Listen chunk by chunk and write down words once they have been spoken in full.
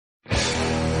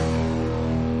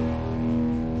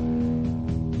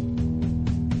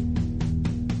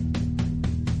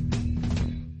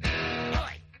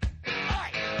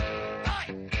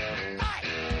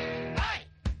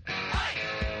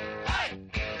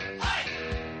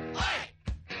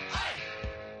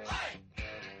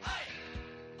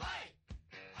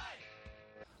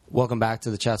Welcome back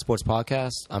to the Chat Sports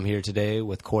Podcast. I'm here today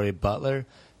with Corey Butler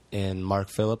and Mark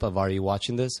Phillip of Are You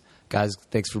Watching This? Guys,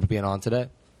 thanks for being on today.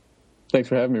 Thanks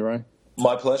for having me, Ryan.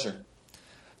 My pleasure.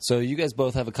 So you guys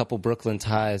both have a couple Brooklyn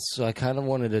ties, so I kind of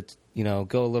wanted to,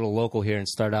 go a little local here and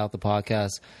start out the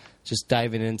podcast just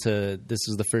diving into this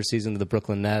is the first season of the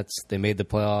Brooklyn Nets. They made the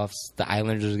playoffs. The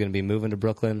Islanders are going to be moving to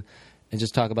Brooklyn. And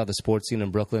just talk about the sports scene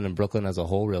in Brooklyn and Brooklyn as a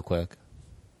whole real quick.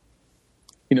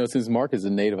 Since Mark is a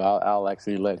native, I'll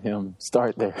actually let him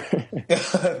start there.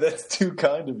 That's too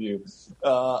kind of you.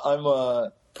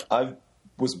 I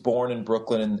was born in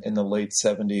Brooklyn in the late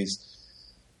 70s.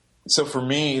 So for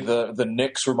me, the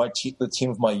Knicks were the team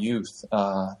of my youth.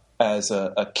 As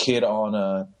a kid on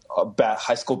a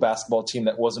high school basketball team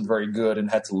that wasn't very good and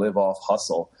had to live off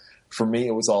hustle. For me,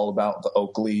 it was all about the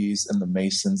Oakleys and the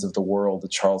Masons of the world, the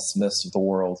Charles Smiths of the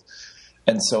world.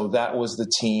 And so that was the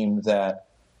team that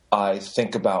I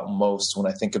think about most when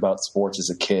I think about sports as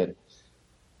a kid.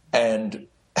 And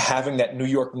having that New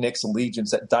York Knicks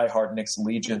allegiance, that diehard Knicks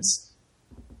allegiance,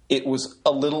 it was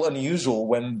a little unusual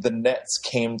when the Nets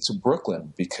came to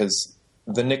Brooklyn because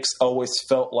the Knicks always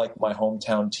felt like my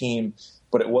hometown team,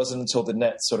 but it wasn't until the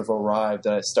Nets sort of arrived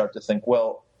that I start to think,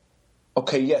 well,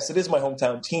 okay, yes, it is my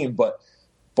hometown team, but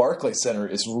Barclays Center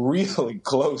is really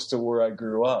close to where I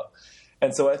grew up.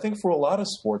 And so I think for a lot of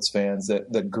sports fans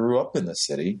that grew up in the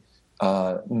city,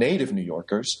 native New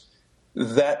Yorkers,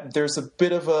 that there's a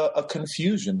bit of a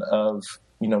confusion of,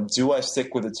 do I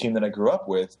stick with the team that I grew up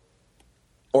with?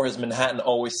 Or has Manhattan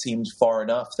always seemed far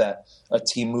enough that a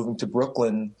team moving to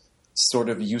Brooklyn sort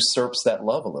of usurps that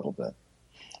love a little bit?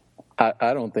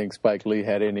 I don't think Spike Lee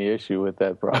had any issue with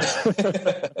that problem.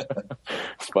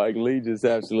 Spike Lee just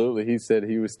absolutely, he said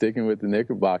he was sticking with the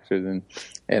Knickerbockers,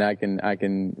 and I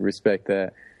can respect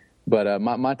that. But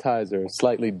my ties are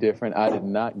slightly different. I did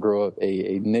not grow up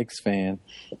a Knicks fan,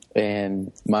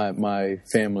 and my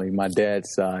family, my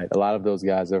dad's side, a lot of those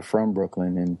guys are from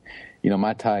Brooklyn, and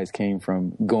my ties came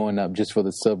from going up just for the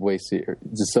Subway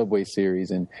series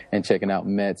and checking out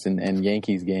Mets and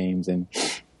Yankees games. And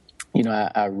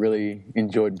I really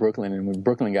enjoyed Brooklyn, and when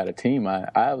Brooklyn got a team,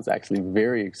 I was actually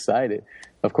very excited.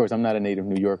 Of course, I'm not a native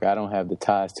New Yorker. I don't have the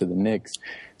ties to the Knicks,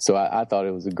 so I thought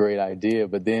it was a great idea.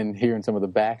 But then hearing some of the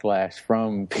backlash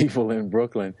from people in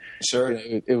Brooklyn, sure,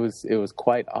 it was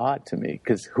quite odd to me,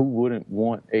 because who wouldn't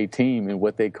want a team in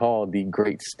what they call the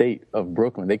great state of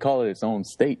Brooklyn? They call it its own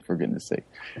state, for goodness sake.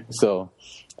 So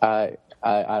I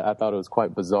thought it was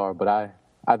quite bizarre, but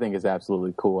I think it's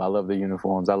absolutely cool. I love the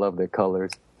uniforms. I love their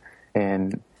colors.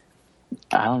 And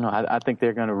I don't know. I think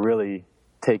they're going to really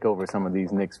take over some of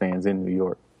these Knicks fans in New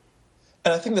York.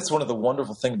 And I think that's one of the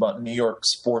wonderful things about New York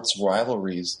sports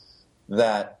rivalries,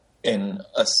 that in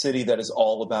a city that is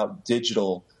all about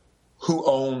digital, who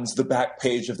owns the back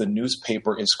page of the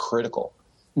newspaper is critical.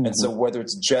 Mm-hmm. And so whether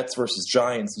it's Jets versus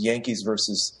Giants, Yankees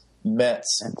versus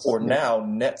Mets, or now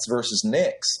Nets versus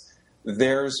Knicks,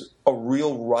 there's a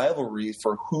real rivalry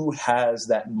for who has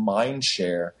that mind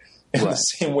share. In the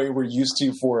same way we're used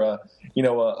to for a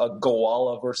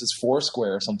Goala versus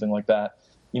Foursquare or something like that,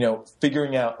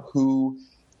 figuring out who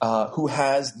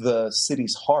has the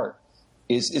city's heart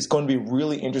is going to be a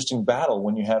really interesting battle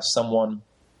when you have someone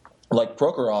like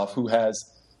Prokhorov who has,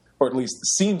 or at least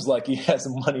seems like he has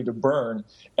money to burn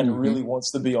and really wants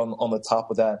to be on the top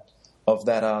of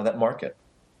that market.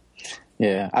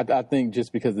 Yeah, I think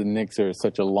just because the Knicks are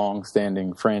such a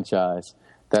long-standing franchise,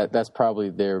 that's probably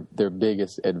their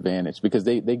biggest advantage, because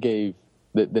the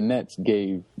Nets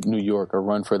gave New York a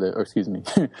run for the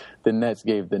Nets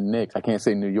gave the Knicks, I can't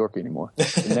say New York anymore.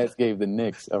 The Nets gave the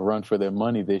Knicks a run for their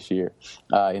money this year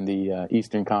in the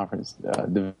Eastern Conference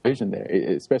division there,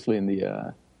 especially in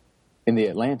the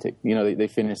Atlantic. They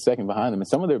finished second behind them, and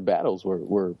some of their battles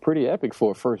were pretty epic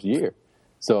for a first year.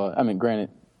 So, I mean,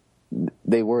 granted,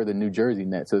 they were the New Jersey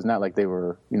Nets, so it's not like they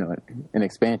were, an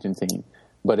expansion team.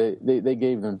 But they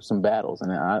gave them some battles,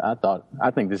 and I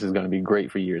think this is going to be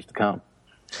great for years to come.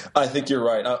 I think you're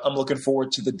right. I'm looking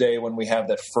forward to the day when we have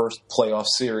that first playoff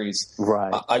series.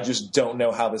 Right. I just don't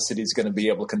know how the city's going to be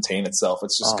able to contain itself.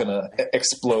 It's just going to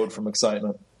explode from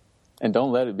excitement. And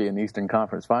don't let it be an Eastern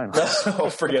Conference final.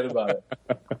 Oh, forget about it.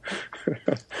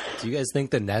 Do you guys think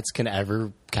the Nets can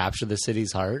ever capture the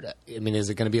city's heart? I mean,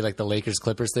 is it going to be like the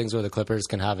Lakers-Clippers things where the Clippers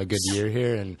can have a good year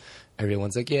here and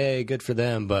everyone's like, yay, good for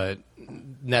them, but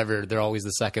never, they're always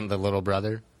the little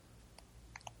brother?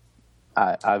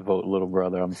 I vote little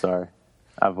brother. I'm sorry.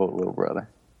 I vote little brother.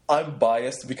 I'm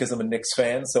biased because I'm a Knicks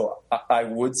fan, so I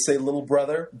would say little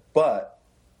brother, but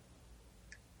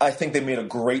I think they made a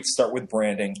great start with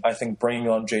branding. I think bringing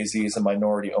on Jay-Z as a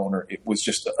minority owner, it was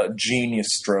just a genius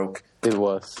stroke. It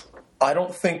was. I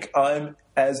don't think I'm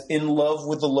as in love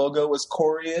with the logo as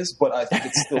Corey is, but I think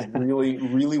it's still really,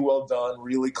 really well done,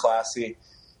 really classy.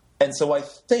 And so I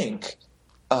think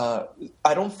I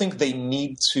don't think they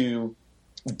need to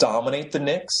dominate the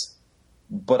Knicks,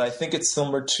 but I think it's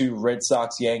similar to Red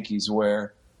Sox Yankees,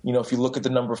 where, you know, if you look at the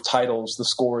number of titles, the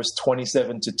score is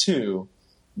 27-2,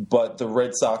 but the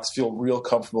Red Sox feel real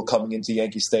comfortable coming into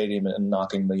Yankee Stadium and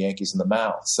knocking the Yankees in the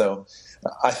mouth. So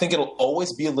I think it'll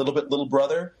always be a little bit little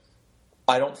brother.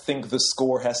 I don't think the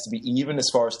score has to be even as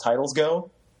far as titles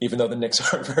go, even though the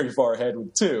Knicks are very far ahead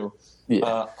with 2.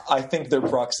 Yeah. I think their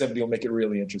proximity will make it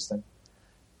really interesting.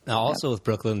 Now, also with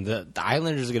Brooklyn, the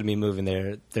Islanders are going to be moving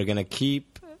there. They're going to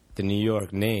keep the New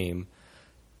York name.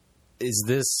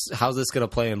 How's this going to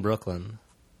play in Brooklyn?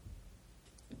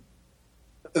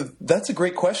 That's a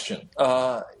great question.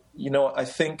 I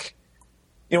think,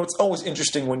 it's always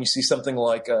interesting when you see something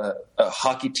like a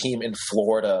hockey team in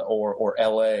Florida or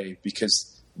LA,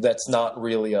 because that's not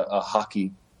really a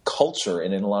hockey culture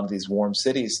in a lot of these warm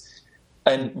cities.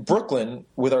 And Brooklyn,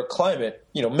 with our climate,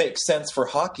 makes sense for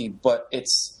hockey, but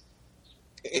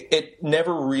it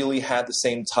never really had the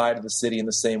same tie to the city in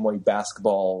the same way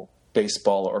basketball,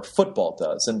 baseball, or football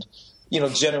does. And,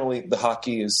 generally the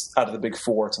hockey is out of the big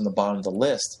four. It's on the bottom of the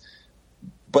list.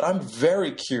 But I'm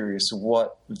very curious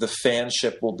what the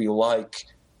fanship will be like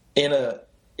in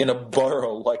a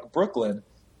borough like Brooklyn,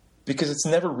 because it's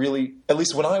never really, at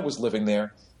least when I was living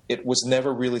there, it was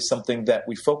never really something that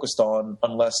we focused on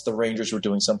unless the Rangers were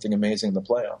doing something amazing in the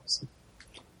playoffs.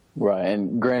 Right,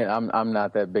 and granted, I'm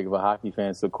not that big of a hockey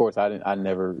fan, so of course I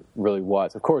never really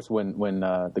watched. Of course, when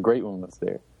the Great One was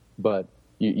there, but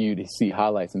you'd see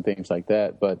highlights and things like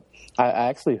that. But I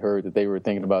actually heard that they were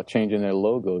thinking about changing their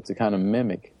logo to kind of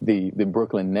mimic the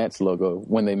Brooklyn Nets logo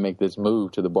when they make this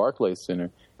move to the Barclays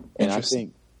Center. And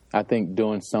I think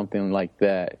doing something like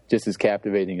that, just as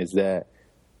captivating as that,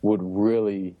 would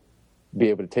really be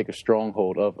able to take a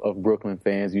stronghold of Brooklyn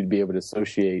fans. You'd be able to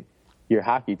associate your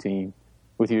hockey team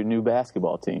with your new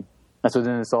basketball team. And so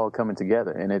then it's all coming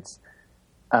together. And it's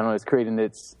creating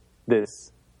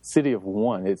this city of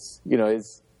one.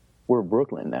 We're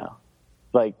Brooklyn now.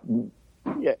 Like,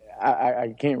 yeah,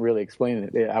 I can't really explain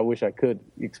it. I wish I could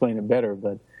explain it better,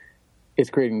 but it's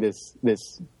creating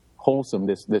this wholesome,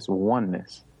 this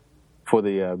oneness for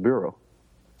the Bureau.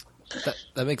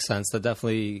 That makes sense. That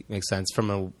definitely makes sense. From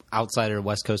an outsider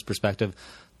West Coast perspective,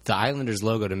 the Islanders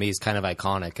logo to me is kind of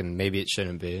iconic, and maybe it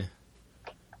shouldn't be.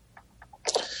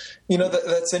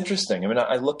 That's interesting. I mean,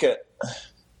 I look at...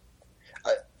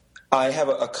 I have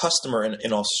a customer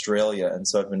in Australia, and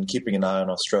so I've been keeping an eye on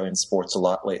Australian sports a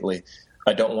lot lately.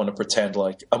 I don't want to pretend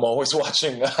like I'm always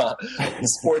watching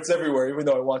sports everywhere, even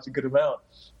though I watch a good amount.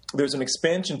 There's an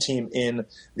expansion team in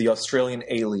the Australian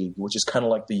A-League, which is kind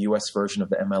of like the U.S. version of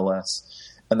the MLS,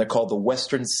 and they're called the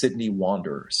Western Sydney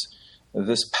Wanderers.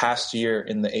 This past year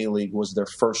in the A-League was their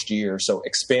first year, so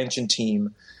expansion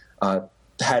team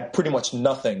had pretty much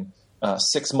nothing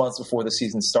 6 months before the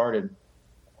season started.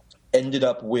 Ended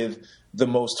up with the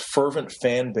most fervent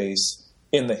fan base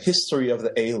in the history of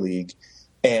the A-League,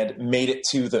 and made it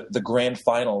to the grand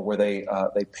final where they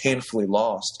painfully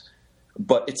lost.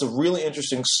 But it's a really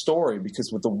interesting story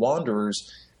because with the Wanderers,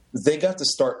 they got to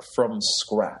start from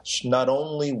scratch, not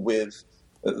only with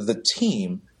the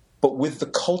team, but with the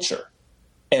culture.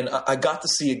 And I got to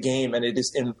see a game, and it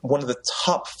is in one of the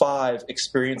top 5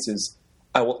 experiences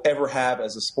I will ever have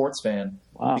as a sports fan.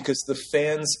 Wow. Because the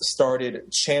fans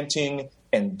started chanting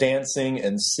and dancing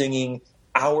and singing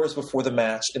hours before the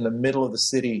match in the middle of the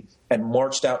city and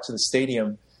marched out to the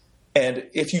stadium. And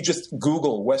if you just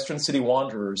Google Western City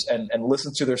Wanderers and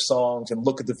listen to their songs and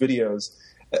look at the videos,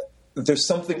 there's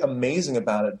something amazing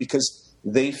about it because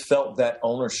they felt that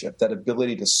ownership, that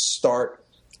ability to start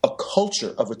a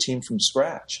culture of a team from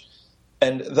scratch.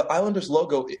 And the Islanders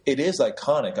logo, it is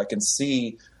iconic. I can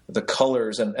see the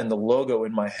colors and the logo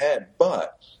in my head,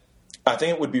 but I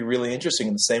think it would be really interesting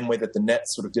in the same way that the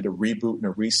Nets sort of did a reboot and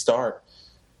a restart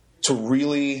to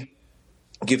really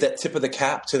give that tip of the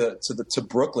cap to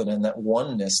Brooklyn and that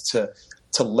oneness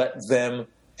to let them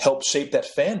help shape that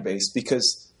fan base,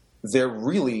 because they're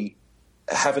really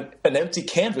have an empty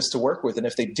canvas to work with, and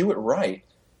if they do it right,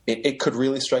 it could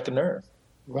really strike a nerve.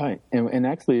 Right, and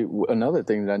actually another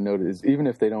thing that I noticed is even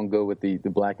if they don't go with the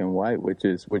black and white, which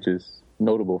is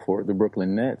notable for the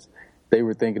Brooklyn Nets, they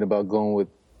were thinking about going with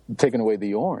taking away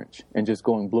the orange and just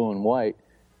going blue and white,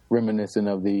 reminiscent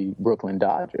of the Brooklyn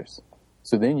Dodgers.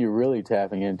 So then you're really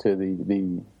tapping into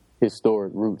the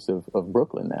historic roots of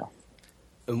Brooklyn now.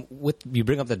 You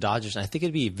bring up the Dodgers, and I think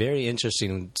it'd be very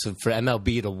interesting for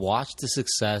MLB to watch the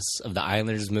success of the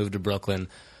Islanders' move to Brooklyn.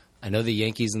 I know the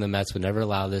Yankees and the Mets would never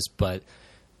allow this, but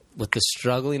with the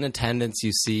struggling attendance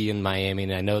you see in Miami,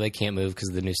 and I know they can't move because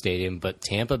of the new stadium, but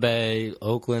Tampa Bay,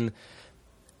 Oakland,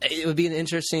 it would be an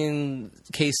interesting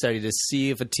case study to see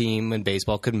if a team in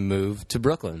baseball could move to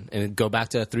Brooklyn and go back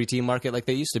to a 3-team market like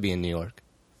they used to be in New York.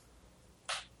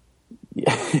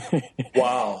 Yeah.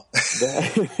 Wow.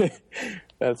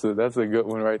 That's a good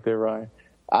one right there, Ryan.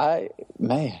 I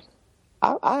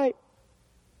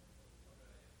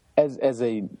as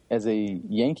a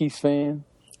Yankees fan,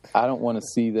 I don't want to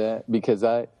see that because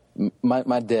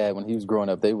my dad, when he was growing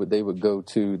up, they would go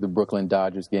to the Brooklyn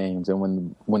Dodgers games,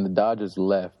 and when the Dodgers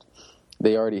left,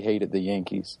 they already hated the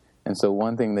Yankees, and so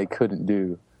one thing they couldn't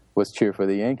do was cheer for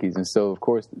the Yankees, and so of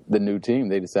course the new team,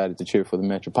 they decided to cheer for the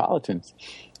Metropolitans,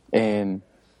 and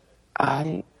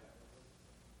I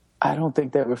don't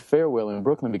think that would fare well in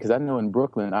Brooklyn because I know in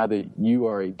Brooklyn either you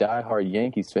are a diehard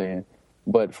Yankees fan,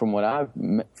 but from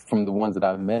the ones that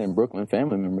I've met in Brooklyn,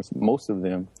 family members, most of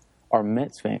them are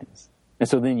Mets fans. And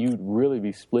so then you'd really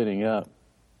be splitting up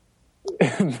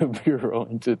the bureau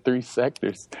into 3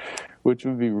 sectors, which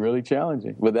would be really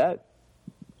challenging. But that,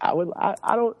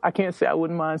 I can't say I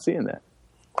wouldn't mind seeing that.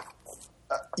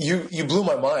 You blew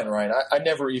my mind, Ryan. I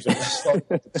never even thought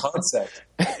about the concept.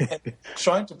 And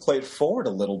trying to play it forward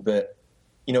a little bit,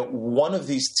 one of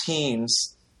these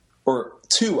teams, or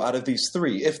 2 out of these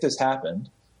 3, if this happened,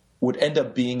 would end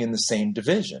up being in the same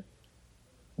division.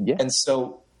 Yeah. And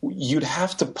so you'd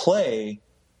have to play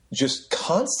just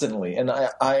constantly. And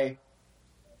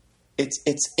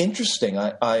it's interesting.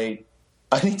 I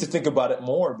need to think about it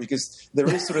more because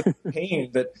there is sort of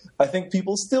pain that I think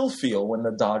people still feel when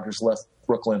the Dodgers left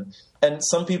Brooklyn. And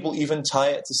some people even tie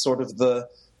it to sort of the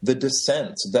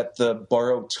descent that the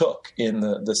borough took in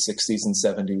the 60s and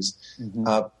 70s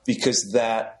because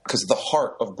the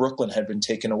heart of Brooklyn had been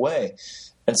taken away.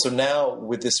 And so now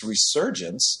with this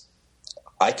resurgence,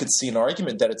 I could see an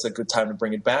argument that it's a good time to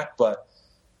bring it back, but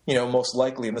most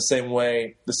likely in the same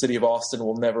way the city of Austin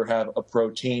will never have a pro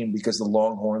team because the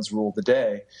Longhorns rule the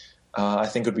day. I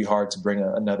think it would be hard to bring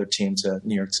another team to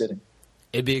New York City.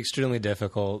 It'd be extremely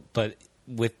difficult, but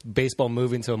with baseball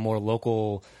moving to a more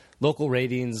local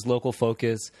ratings, local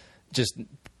focus, just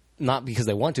not because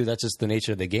they want to, that's just the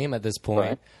nature of the game at this point.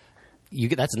 Right.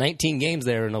 That's 19 games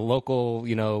there in a local,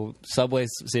 Subway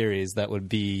series that would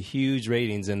be huge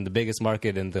ratings in the biggest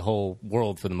market in the whole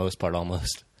world for the most part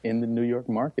almost. In the New York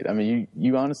market. I mean,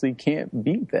 you honestly can't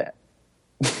beat that.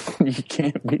 You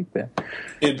can't beat that.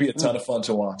 It'd be a ton of fun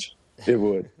to watch. It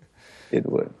would.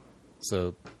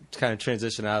 So to kind of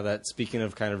transition out of that, speaking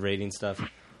of kind of rating stuff,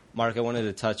 Mark, I wanted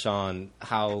to touch on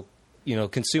how,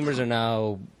 consumers are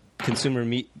now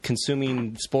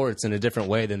consuming sports in a different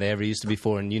way than they ever used to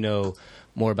before. And you know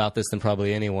more about this than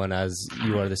probably anyone, as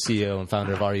you are the CEO and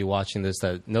founder of Are You Watching This,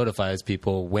 that notifies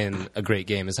people when a great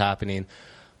game is happening.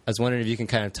 I was wondering if you can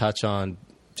kind of touch on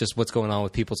just what's going on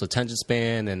with people's attention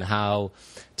span and how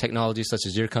technology such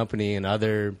as your company and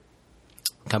other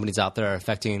companies out there are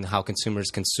affecting how consumers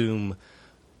consume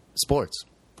sports.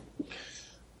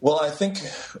 Well, I think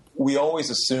we always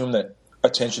assume that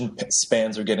attention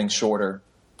spans are getting shorter,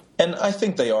 and I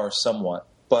think they are somewhat.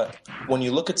 But when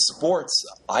you look at sports,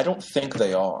 I don't think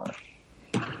they are.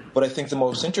 But I think the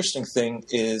most interesting thing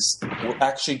is we're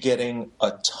actually getting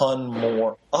a ton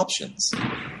more options.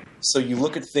 So you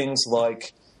look at things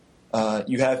like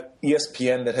you have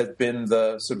ESPN that has been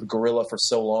the sort of gorilla for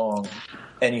so long,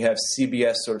 and you have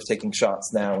CBS sort of taking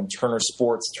shots now, and Turner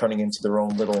Sports turning into their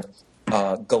own little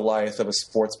Goliath of a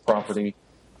sports property.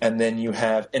 And then you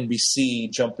have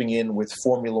NBC jumping in with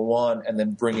Formula One and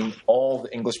then bringing all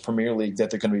the English Premier League that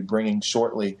they're going to be bringing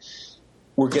shortly.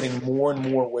 We're getting more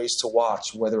and more ways to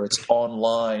watch, whether it's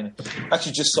online. I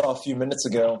actually just saw a few minutes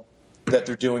ago that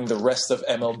they're doing the rest of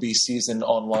MLB season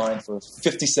online for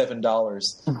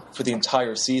 $57 for the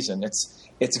entire season.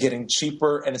 It's getting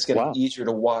cheaper and it's getting easier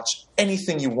to watch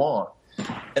anything you want.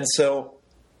 And so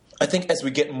I think as we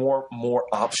get more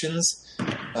options,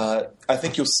 I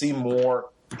think you'll see more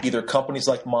either companies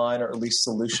like mine or at least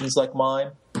solutions like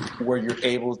mine where you're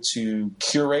able to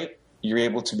curate, you're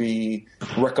able to be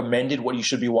recommended what you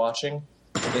should be watching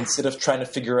instead of trying to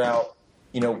figure out,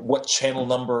 what channel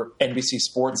number NBC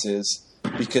Sports is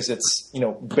because it's,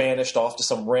 banished off to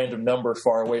some random number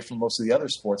far away from most of the other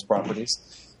sports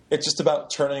properties. It's just about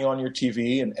turning on your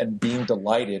TV and being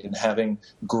delighted and having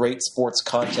great sports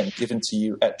content given to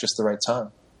you at just the right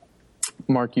time.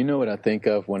 Mark, you know what I think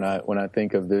of when I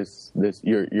think of this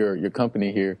your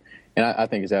company here, and I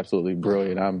think it's absolutely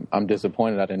brilliant. I'm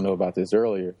disappointed I didn't know about this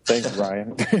earlier. Thanks,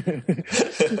 Ryan.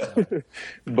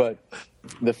 But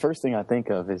the first thing I think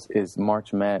of is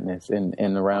March Madness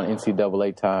and around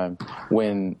NCAA time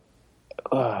when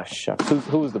Shucks.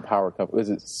 Who was the power couple? Was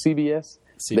it CBS?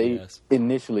 CBS.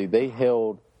 They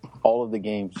held all of the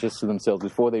games just to themselves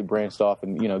before they branched off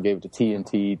and gave it to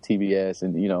TNT, TBS,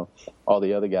 and all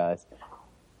the other guys.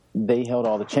 They held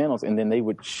all the channels, and then they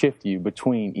would shift you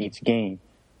between each game.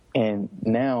 And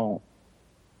now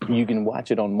you can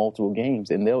watch it on multiple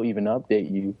games, and they'll even update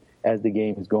you as the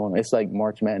game is going on. It's like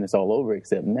March Madness all over,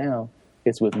 except now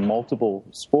it's with multiple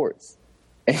sports,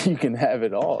 and you can have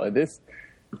it all. And this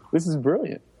is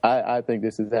brilliant. I think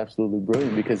this is absolutely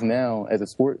brilliant because now, as a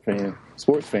sports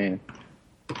fan,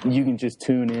 you can just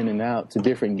tune in and out to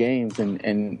different games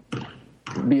and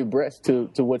be abreast to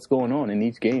what's going on in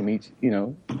each game.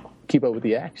 Keep up with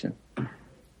the action.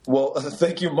 Well,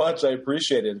 thank you much. I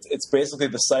appreciate it. It's basically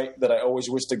the site that I always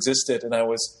wished existed, and I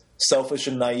was selfish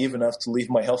and naive enough to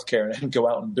leave my healthcare and go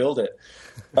out and build it.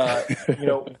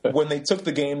 When they took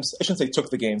the games, I shouldn't say took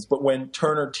the games, but when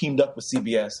Turner teamed up with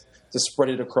CBS to spread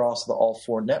it across all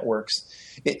four networks,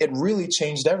 it really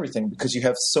changed everything because you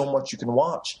have so much you can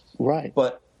watch. Right.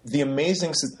 But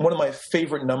one of my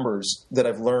favorite numbers that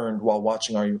I've learned while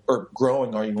watching Are You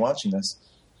Watching This?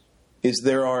 Is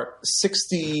there are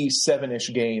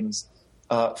 67-ish games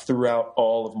throughout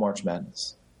all of March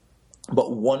Madness.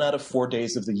 But 1 out of 4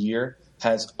 days of the year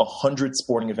has 100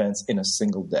 sporting events in a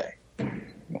single day.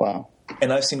 Wow.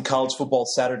 And I've seen college football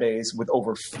Saturdays with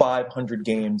over 500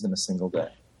 games in a single day.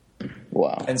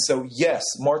 Wow. And so, yes,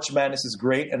 March Madness is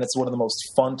great, and it's one of the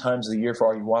most fun times of the year for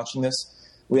Are You Watching This?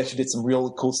 We actually did some real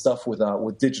cool stuff with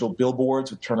digital billboards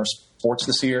with Turner Sports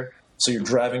this year. So you're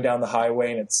driving down the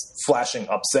highway and it's flashing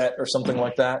upset or something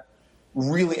like that.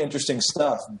 Really interesting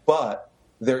stuff. But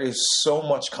there is so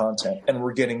much content and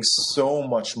we're getting so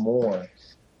much more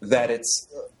that it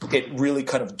really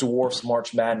kind of dwarfs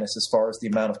March Madness as far as the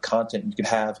amount of content you could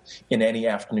have in any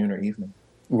afternoon or evening.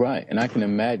 Right. And I can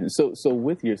imagine. So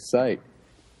with your site,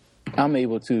 I'm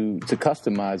able to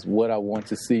customize what I want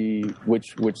to see,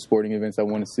 which sporting events I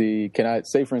want to see. Can I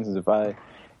say, for instance,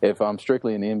 if I'm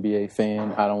strictly an NBA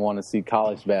fan, I don't want to see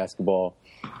college basketball.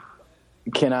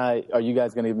 Are you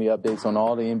guys going to give me updates on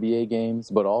all the NBA games,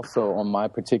 but also on my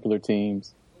particular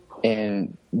teams?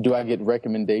 And do I get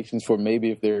recommendations for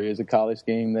maybe if there is a college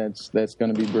game that's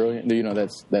going to be brilliant,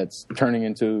 that's turning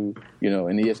into,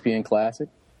 an ESPN classic?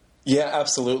 Yeah,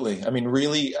 absolutely. I mean,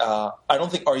 really, I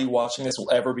don't think Are You Watching This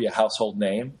will ever be a household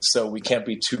name, so we can't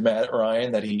be too mad at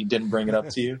Ryan that he didn't bring it up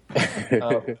to you.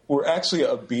 We're actually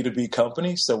a B2B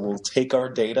company, so we'll take our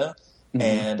data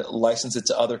and license it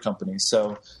to other companies.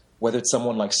 So whether it's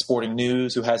someone like Sporting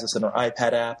News who has us in our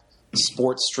iPad app,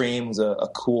 SportsStream is a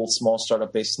cool small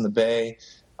startup based in the Bay,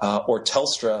 or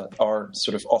Telstra, our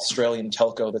sort of Australian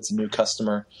telco that's a new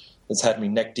customer that's had me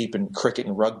neck deep in cricket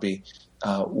and rugby.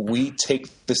 We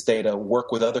take this data,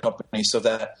 work with other companies so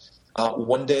that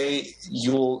one day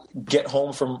you'll get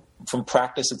home from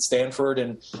practice at Stanford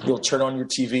and you'll turn on your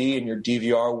TV and your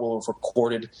DVR will have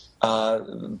recorded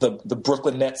the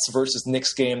Brooklyn Nets versus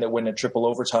Knicks game that went in triple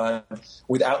overtime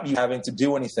without you having to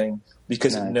do anything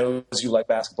because it knows you like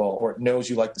basketball, or it knows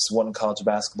you like this one college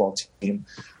basketball team,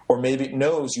 or maybe it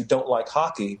knows you don't like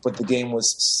hockey, but the game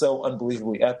was so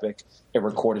unbelievably epic it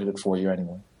recorded it for you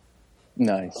anyway.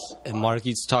 Nice. And Mark,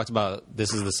 you talked about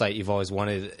this is the site you've always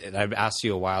wanted. And I asked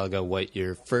you a while ago what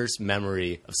your first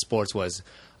memory of sports was.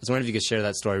 I was wondering if you could share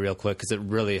that story real quick because it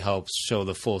really helps show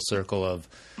the full circle of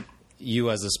you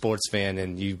as a sports fan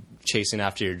and you chasing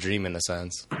after your dream in a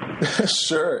sense.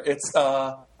 Sure. It's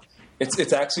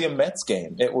actually a Mets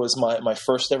game. It was my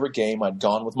first ever game. I'd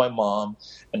gone with my mom,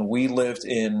 and we lived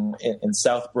in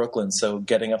South Brooklyn, so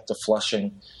getting up to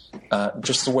Flushing,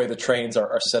 just the way the trains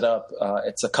are set up,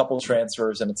 it's a couple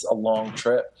transfers and it's a long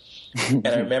trip. And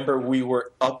I remember we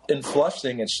were up in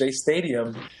Flushing at Shea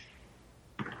Stadium,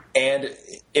 and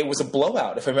it was a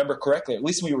blowout, if I remember correctly. At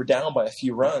least we were down by a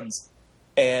few runs,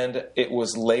 and it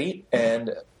was late,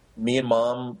 and me and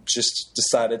Mom just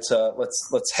decided to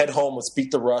let's head home, let's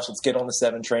beat the rush, let's get on the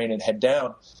 7 train and head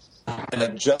down. And I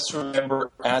just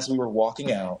remember as we were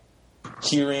walking out,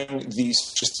 hearing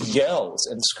these just yells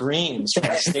and screams from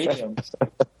the stadium.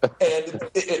 And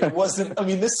it wasn't, I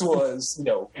mean, this was,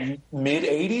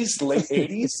 mid-'80s, late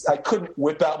 80s. I couldn't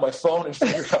whip out my phone and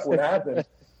figure out what happened.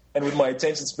 And with my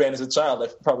attention span as a child, I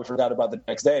probably forgot about the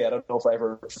next day. I don't know if I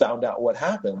ever found out what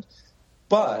happened.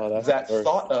 But that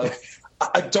thought of,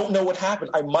 I don't know what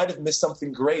happened. I might have missed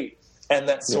something great. And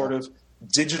that sort of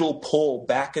digital pull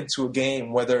back into a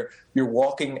game, whether you're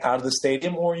walking out of the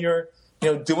stadium or you're,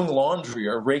 doing laundry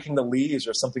or raking the leaves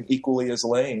or something equally as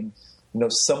lame,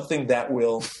 something that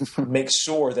will make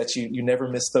sure that you never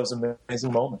miss those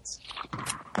amazing moments.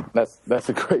 That's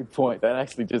a great point. That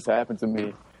actually just happened to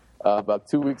me about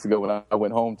 2 weeks ago when I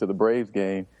went home to the Braves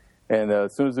game. And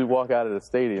as soon as we walk out of the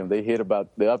stadium, they hit about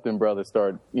the Upton brothers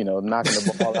start, knocking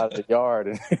the ball out of the yard.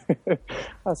 And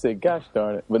I said, "Gosh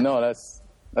darn it!" But no, that's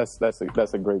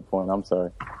a great point. I'm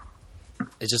sorry.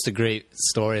 It's just a great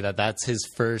story that's his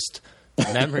first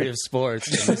memory of sports,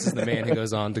 and this is the man who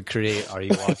goes on to create Are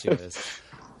You Watching This?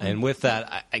 And with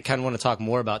that, I kind of want to talk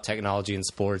more about technology in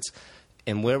sports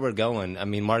and where we're going. I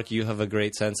mean, Mark, you have a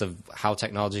great sense of how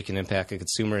technology can impact a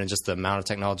consumer and just the amount of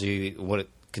technology, what it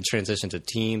can transition to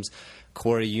teams.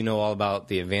 Corey, you know all about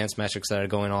the advanced metrics that are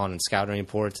going on and scouting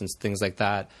reports and things like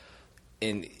that.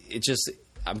 And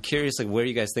I'm curious, like, where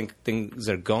you guys think things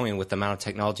are going with the amount of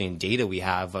technology and data we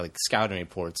have, like scouting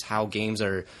reports, how games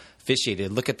are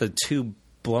officiated. Look at the 2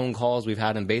 blown calls we've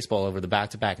had in baseball over the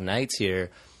back-to-back nights here.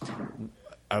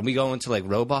 Are we going to like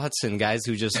robots and guys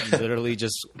who just literally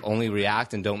just only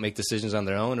react and don't make decisions on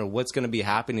their own? Or what's going to be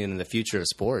happening in the future of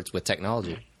sports with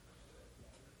technology?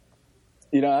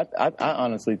 I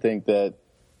honestly think that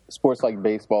sports like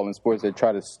baseball and sports that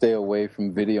try to stay away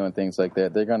from video and things like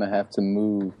that, they're going to have to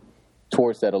move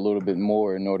towards that a little bit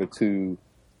more in order to –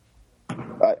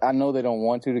 I know they don't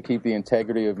want to keep the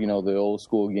integrity of, the old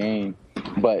school game,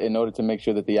 but in order to make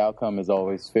sure that the outcome is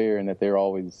always fair and that they're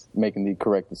always making the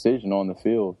correct decision on the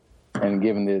field and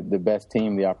giving the best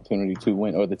team the opportunity to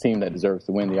win, or the team that deserves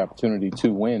to win the opportunity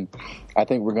to win, I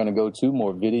think we're going to go to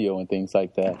more video and things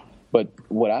like that. But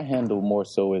what I handle more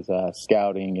so is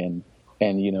scouting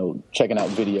and checking out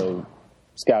video,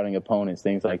 scouting opponents,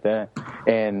 things like that.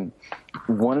 And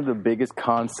one of the biggest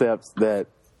concepts that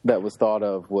was thought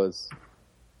of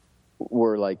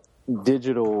were like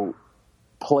digital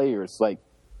players, like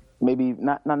maybe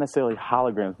not necessarily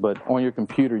holograms, but on your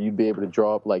computer you'd be able to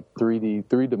draw up like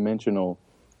three-dimensional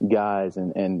guys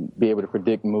and be able to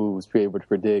predict moves, be able to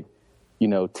predict,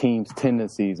 teams'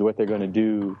 tendencies, what they're going to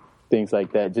do, things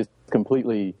like that. Just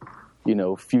completely,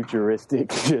 futuristic,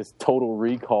 just total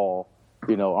recall,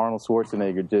 Arnold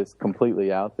Schwarzenegger just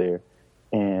completely out there.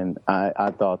 And I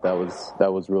thought that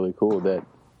was really cool that,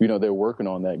 they're working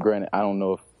on that. Granted, I don't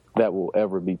know if that will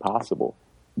ever be possible,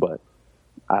 but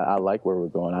I like where we're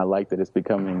going. I like that it's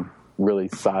becoming really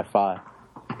sci-fi.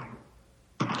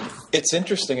 It's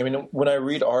interesting. I mean, when I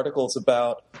read articles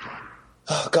about,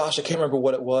 I can't remember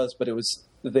what it was, but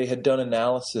they had done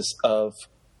analysis of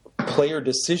player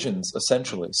decisions,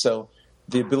 essentially. So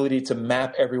the ability to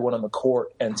map everyone on the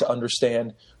court and to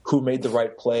understand who made the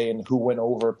right play and who went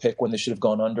over a pick when they should have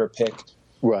gone under a pick.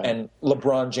 Right. And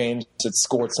LeBron James had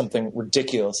scored something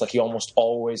ridiculous. Like, he almost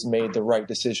always made the right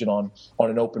decision on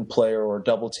an open player or a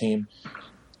double team.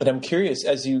 And I'm curious,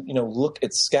 as you look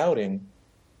at scouting,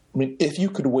 I mean, if you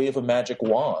could wave a magic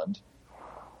wand,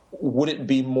 would it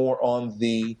be more on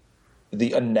the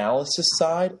analysis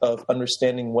side of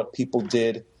understanding what people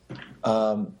did,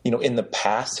 in the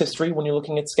past history when you're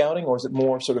looking at scouting, or is it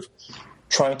more sort of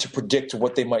trying to predict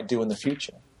what they might do in the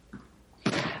future?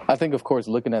 I think, of course,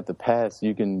 looking at the past,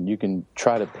 you can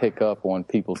try to pick up on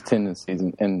people's tendencies,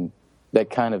 and that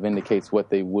kind of indicates what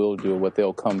they will do or what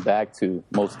they'll come back to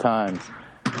most times.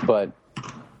 But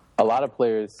a lot of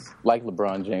players, like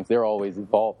LeBron James, they're always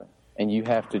evolving, and you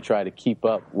have to try to keep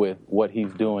up with what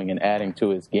he's doing and adding to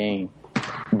his game.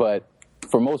 But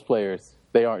for most players,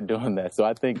 they aren't doing that. So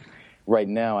I think right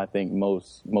now,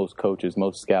 most coaches,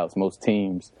 most scouts, most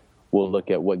teams will look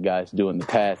at what guys do in the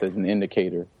past as an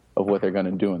indicator of what they're going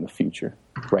to do in the future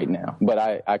right now. But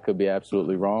I could be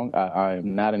absolutely wrong. I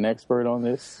am not an expert on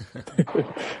this.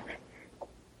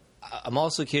 I'm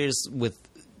also curious with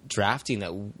drafting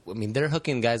that, I mean, they're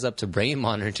hooking guys up to brain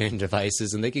monitoring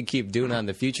devices, and they could keep doing that in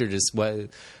the future to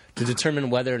determine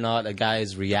whether or not a guy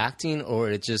is reacting or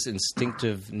it's just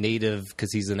instinctive, native,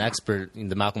 because he's an expert in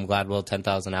the Malcolm Gladwell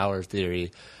 10,000 hour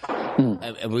theory.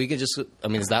 And we could just, I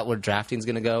mean, is that where drafting's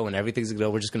going to go and everything's going to go?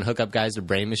 We're just going to hook up guys to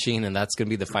brain machine, and that's going to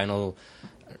be the final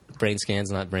brain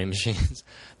scans, not brain machines,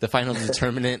 the final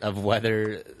determinant of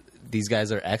whether these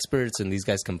guys are experts and these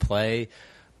guys can play.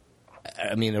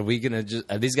 I mean, are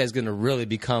these guys going to really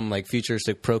become like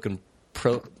futuristic prodded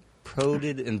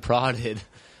and prodded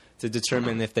to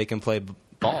determine if they can play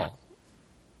ball?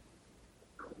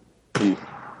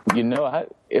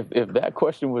 If that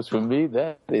question was for me,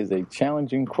 that is a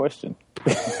challenging question.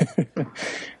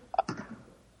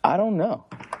 I don't know.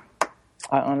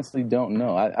 I honestly don't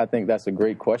know. I think that's a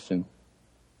great question,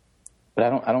 but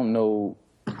I don't know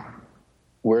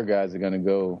where guys are going to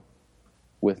go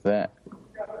with that.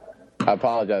 I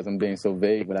apologize, I'm being so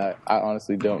vague, but I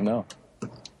honestly don't know.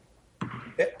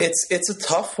 It's a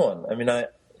tough one. I mean, I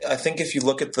think if you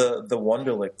look at the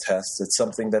Wonderlic test, it's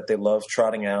something that they love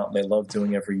trotting out and they love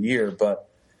doing every year. But,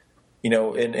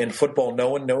 in football, no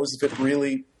one knows if it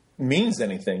really means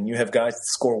anything. You have guys that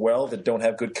score well that don't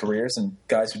have good careers, and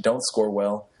guys who don't score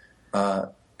well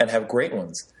and have great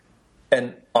ones.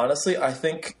 And honestly, I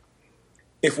think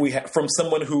if we from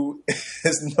someone who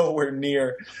is nowhere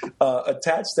near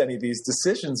attached to any of these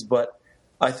decisions, but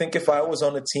I think if I was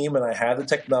on a team and I had the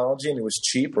technology and it was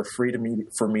cheap or free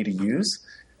for me to use,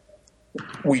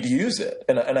 we'd use it.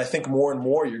 And I think more and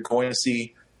more you're going to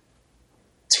see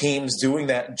teams doing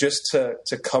that just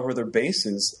to cover their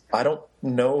bases. I don't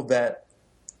know that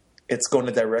it's going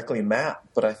to directly map,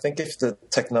 but I think if the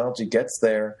technology gets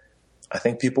there, I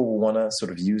think people will want to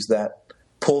sort of use that,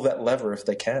 pull that lever if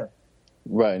they can.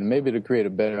 Right, and maybe to create a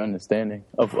better understanding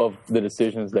of the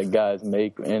decisions that guys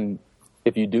make. And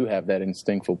if you do have that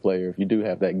instinctful player, if you do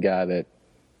have that guy that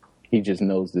he just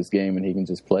knows this game and he can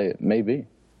just play it, maybe.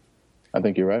 I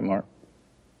think you're right, Mark.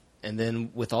 And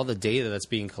then with all the data that's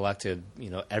being collected,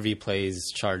 every play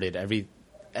is charted, every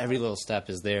little step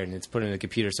is there, and it's put in a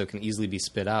computer so it can easily be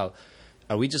spit out.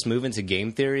 Are we just moving to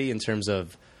game theory in terms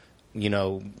of,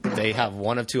 they have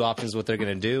one of two options what they're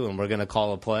going to do, and we're going to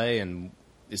call a play, and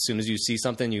as soon as you see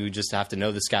something, you just have to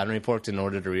know the scouting report in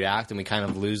order to react, and we kind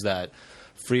of lose that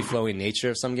free-flowing nature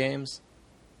of some games?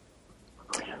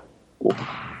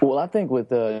 Well, I think with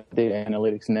data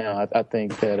analytics now, I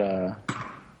think that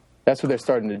that's what they're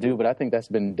starting to do, but I think that's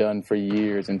been done for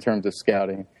years in terms of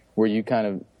scouting, where you kind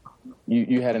of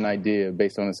you had an idea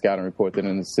based on a scouting report that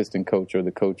an assistant coach or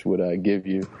the coach would give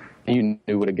you. You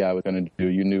knew what a guy was going to do.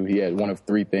 You knew he had one of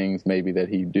three things maybe that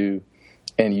he'd do,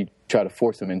 and you try to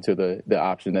force him into the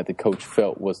option that the coach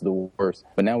felt was the worst.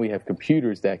 But now we have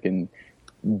computers that can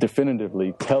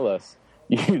definitively tell us,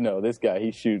 this guy,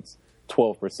 he shoots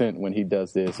 12% when he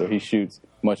does this, or he shoots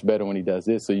much better when he does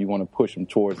this, so you want to push him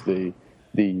towards the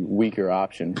weaker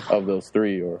option of those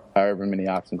three, or however many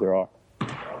options there are.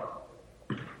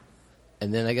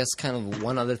 And then I guess kind of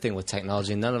one other thing with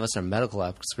technology, none of us are medical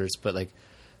experts, but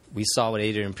we saw what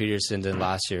Adrian Peterson did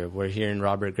last year. We're hearing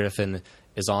Robert Griffin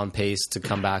is on pace to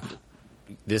come back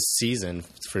this season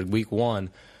for week 1.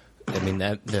 I mean,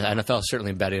 the NFL is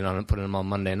certainly betting on it, putting him on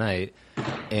Monday night.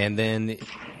 And then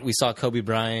we saw Kobe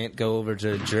Bryant go over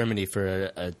to Germany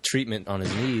for a treatment on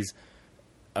his knees.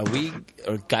 Are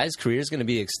guys' careers going to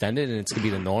be extended and it's going to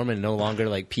be the norm and no longer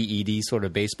like PED sort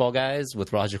of baseball guys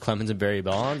with Roger Clemens and Barry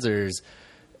Bonds? Or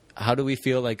how do we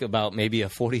feel about maybe a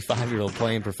 45-year-old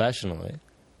playing professionally?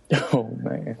 Oh,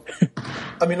 man.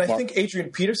 I mean, I think Adrian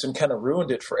Peterson kind of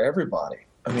ruined it for everybody.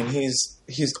 I mean,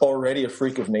 he's already a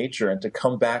freak of nature, and to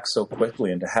come back so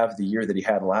quickly and to have the year that he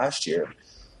had last year.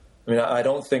 I mean, I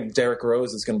don't think Derrick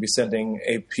Rose is going to be sending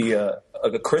AP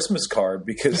a Christmas card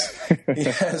because he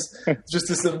has just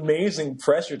this amazing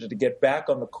pressure to get back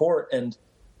on the court. And,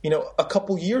 a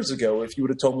couple years ago, if you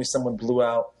would have told me someone blew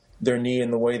out their knee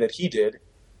in the way that he did,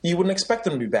 you wouldn't expect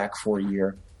them to be back for a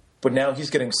year. But now he's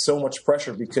getting so much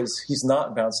pressure because he's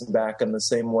not bouncing back in the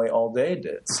same way all day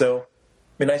did. So,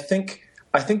 I mean, I think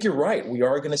you're right. We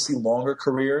are going to see longer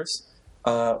careers.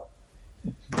 But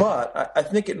I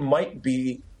think it might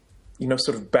be,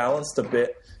 sort of balanced a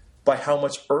bit by how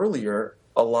much earlier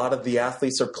a lot of the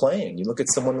athletes are playing. You look at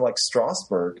someone like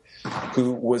Strasburg,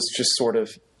 who was just sort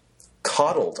of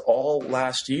coddled all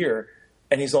last year,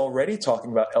 and he's already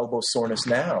talking about elbow soreness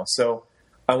now. So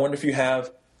I wonder if you have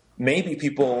maybe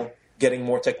people getting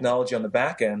more technology on the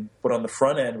back end, but on the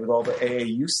front end with all the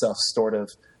AAU stuff sort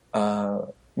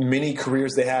of mini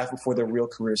careers they have before their real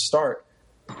careers start,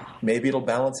 maybe it'll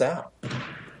balance out.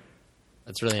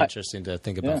 That's really interesting to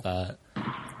think about that.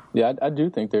 Yeah, I do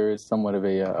think there is somewhat of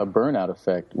a burnout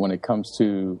effect when it comes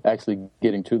to actually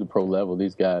getting to the pro level.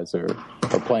 These guys are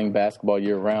playing basketball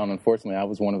year-round. Unfortunately, I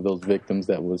was one of those victims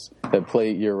that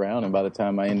played year-round, and by the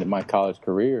time I ended my college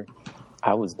career,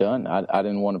 I was done. I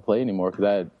didn't want to play anymore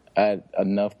because I had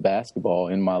enough basketball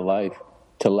in my life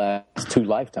to last 2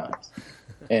 lifetimes.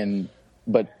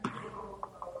 But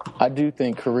I do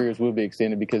think careers will be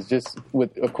extended because just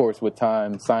with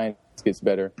time, science gets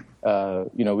better.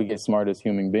 We get smart as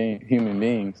human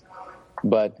beings.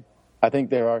 But I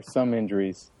think there are some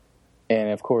injuries,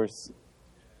 and of course,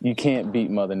 you can't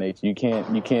beat Mother Nature. You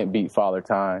can't beat Father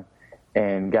Time.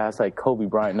 And guys like Kobe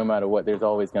Bryant, no matter what, there's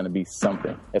always going to be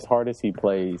something. As hard as he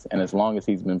plays, and as long as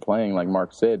he's been playing, like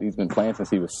Mark said, he's been playing since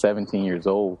he was 17 years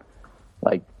old.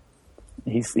 Like,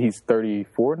 he's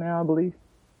 34 now, I believe.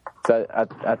 So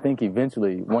I think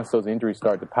eventually, once those injuries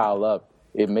start to pile up,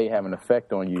 it may have an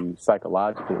effect on you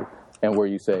psychologically, and where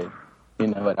you say,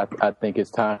 I think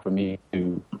it's time for me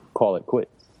to call it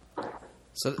quits.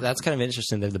 So that's kind of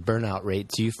interesting, the burnout rate.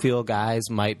 Do you feel guys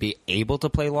might be able to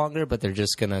play longer, but they're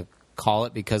just going to call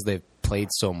it because they've played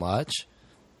so much?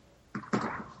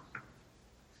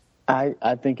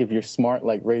 I think if you're smart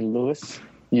like Ray Lewis,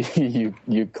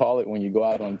 you call it when you go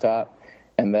out on top,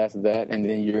 and that's that. And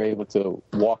then you're able to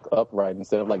walk upright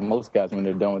instead of like most guys when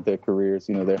they're done with their careers.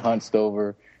 They're hunched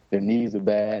over, their knees are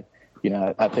bad.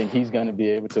 I think he's going to be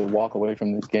able to walk away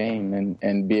from this game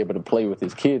and be able to play with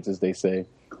his kids, as they say,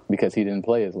 because he didn't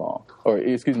play as long. Or,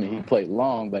 excuse me, he played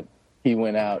long, but he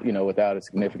went out, without a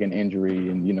significant injury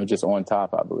and, just on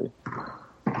top, I believe.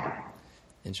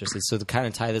 Interesting. So to kind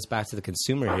of tie this back to the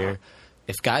consumer here,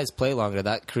 if guys play longer,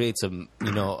 that creates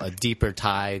a deeper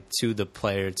tie to the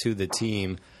player, to the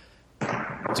team.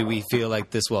 Do we feel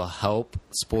like this will help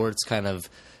sports kind of,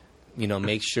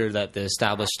 make sure that the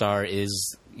established star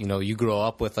is, you grow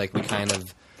up with, like we kind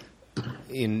of,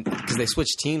 because they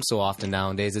switch teams so often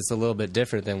nowadays, it's a little bit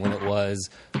different than when it was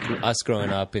us growing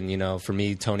up. And, for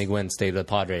me, Tony Gwynn stayed with the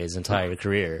Padres his entire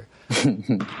career.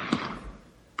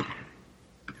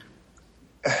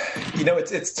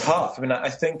 It's tough. I mean, I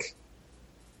think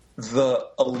the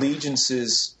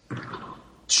allegiances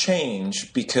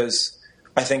change because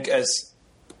I think as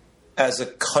a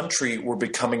country we're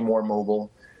becoming more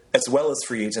mobile, as well as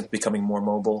free agents becoming more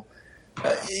mobile.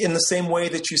 In the same way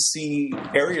that you see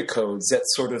area codes that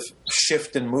sort of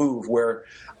shift and move, where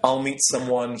I'll meet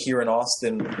someone here in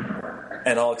Austin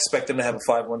and I'll expect them to have a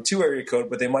 512 area code,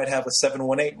 but they might have a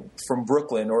 718 from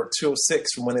Brooklyn or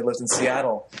 206 from when they lived in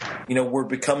Seattle. We're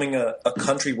becoming a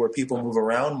country where people move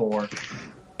around more,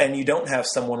 and you don't have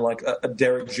someone like a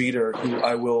Derek Jeter who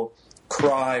I will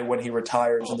cry when he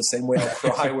retires in the same way I'll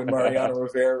cry when Mariano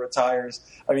Rivera retires.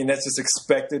 I mean, that's just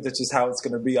expected. That's just how it's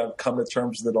going to be. I've come to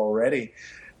terms with it already.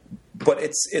 But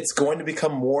it's going to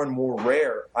become more and more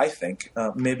rare, I think.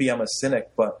 Maybe I'm a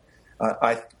cynic, but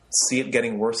I see it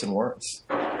getting worse and worse.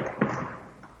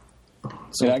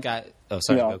 So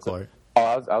go, Corey.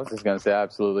 I was just going to say I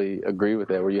absolutely agree with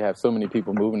that, where you have so many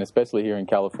people moving, especially here in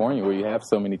California, where you have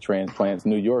so many transplants.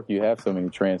 New York, you have so many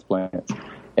transplants.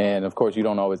 And, of course, you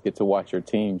don't always get to watch your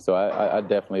team. So I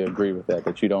definitely agree with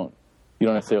that you don't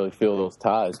necessarily feel those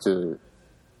ties to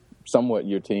somewhat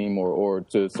your team or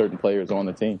to certain players on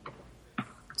the team.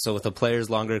 So with a player's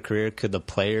longer career, could the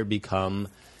player become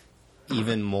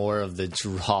even more of the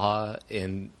draw?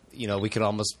 And, we could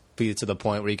almost be to the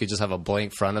point where you could just have a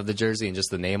blank front of the jersey and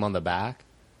just the name on the back?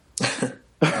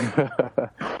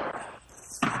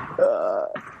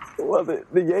 Well,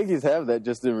 the Yankees have that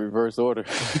just in reverse order.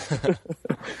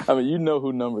 I mean,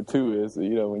 who number 2 is,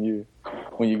 when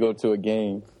you go to a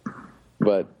game.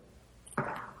 But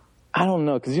I don't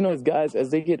know, because as guys,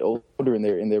 as they get older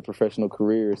in their professional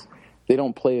careers, they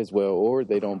don't play as well or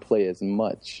they don't play as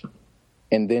much.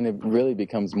 And then it really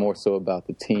becomes more so about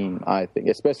the team, I think,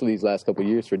 especially these last couple of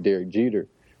years for Derek Jeter,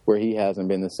 where he hasn't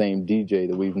been the same DJ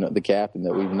that we've known, the captain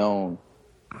that we've known.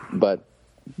 But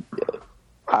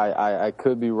I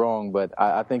could be wrong, but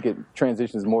I think it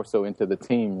transitions more so into the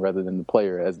team rather than the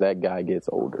player as that guy gets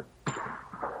older.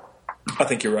 I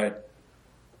think you're right.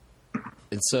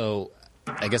 And so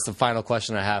I guess the final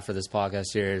question I have for this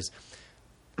podcast here is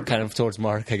kind of towards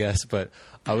Mark, I guess, but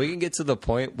are we going to get to the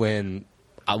point when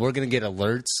we're going to get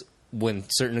alerts when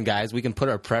certain guys, we can put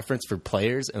our preference for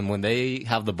players, and when they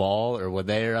have the ball or when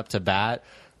they're up to bat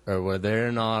or when they're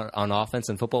on offense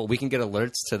in football, we can get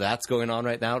alerts to that's going on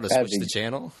right now to switch the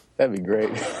channel? That'd be great.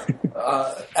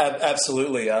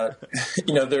 Absolutely. I've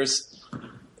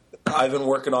been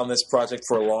working on this project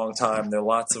for a long time. There are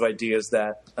lots of ideas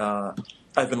that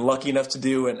I've been lucky enough to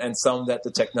do and some that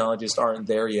the technologists aren't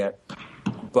there yet.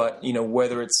 But,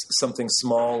 whether it's something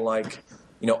small like,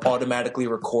 automatically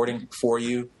recording for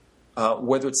you,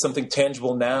 whether it's something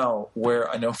tangible now where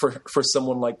I know for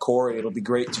someone like Corey, it'll be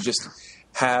great to just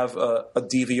have a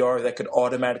DVR that could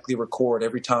automatically record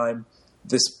every time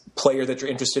this player that you're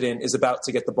interested in is about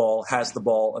to get the ball, has the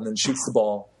ball, and then shoots the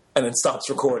ball, and then stops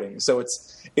recording. So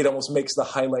it almost makes the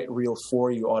highlight reel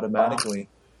for you automatically.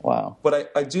 Wow.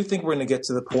 But I do think we're going to get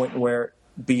to the point where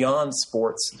beyond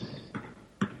sports,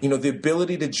 the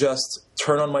ability to just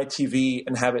turn on my TV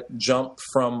and have it jump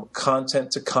from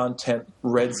content to content,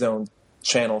 red zone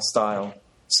channel style.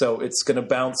 So it's going to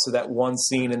bounce to that one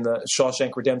scene in the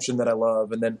Shawshank Redemption that I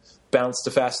love, and then bounce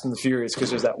to Fast and the Furious because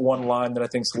there's that one line that I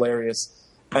think is hilarious,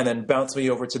 and then bounce me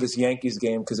over to this Yankees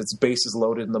game because it's bases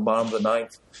loaded in the bottom of the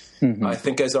ninth. Mm-hmm. I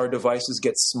think as our devices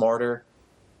get smarter,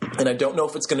 and I don't know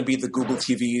if it's going to be the Google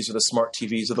TVs or the smart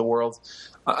TVs of the world.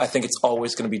 I think it's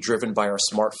always going to be driven by our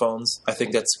smartphones. I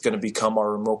think that's going to become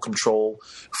our remote control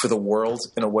for the world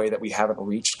in a way that we haven't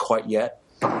reached quite yet.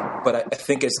 But I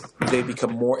think as they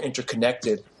become more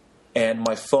interconnected and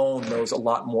my phone knows a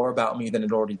lot more about me than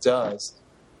it already does,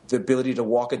 the ability to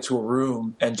walk into a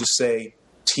room and just say,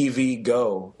 TV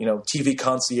go, TV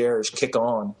concierge kick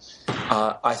on,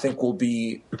 I think we'll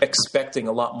be expecting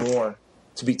a lot more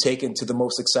to be taken to the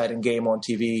most exciting game on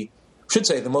TV. I should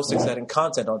say the most exciting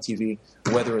content on TV,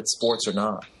 whether it's sports or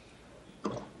not.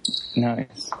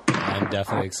 Nice. I'm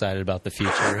definitely excited about the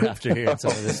future after hearing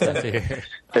some of this stuff here.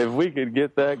 If we could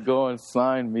get that going,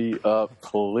 sign me up,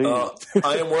 please.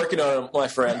 I am working on it, my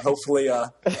friend. Hopefully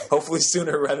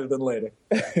sooner rather than later.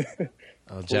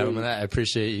 Gentlemen, I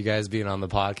appreciate you guys being on the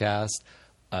podcast.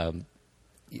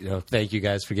 Thank you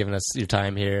guys for giving us your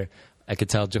time here. I could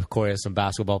tell Corey has some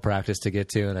basketball practice to get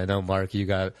to, and I know, Mark, you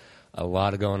got a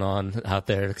lot of going on out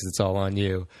there because it's all on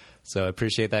you. So I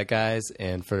appreciate that, guys.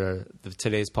 And for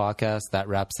today's podcast, that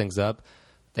wraps things up.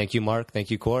 Thank you, Mark.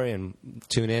 Thank you, Corey. And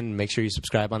tune in and make sure you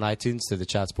subscribe on iTunes to the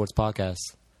Chat Sports Podcast.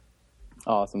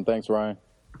 Awesome. Thanks, Ryan.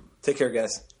 Take care,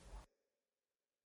 guys.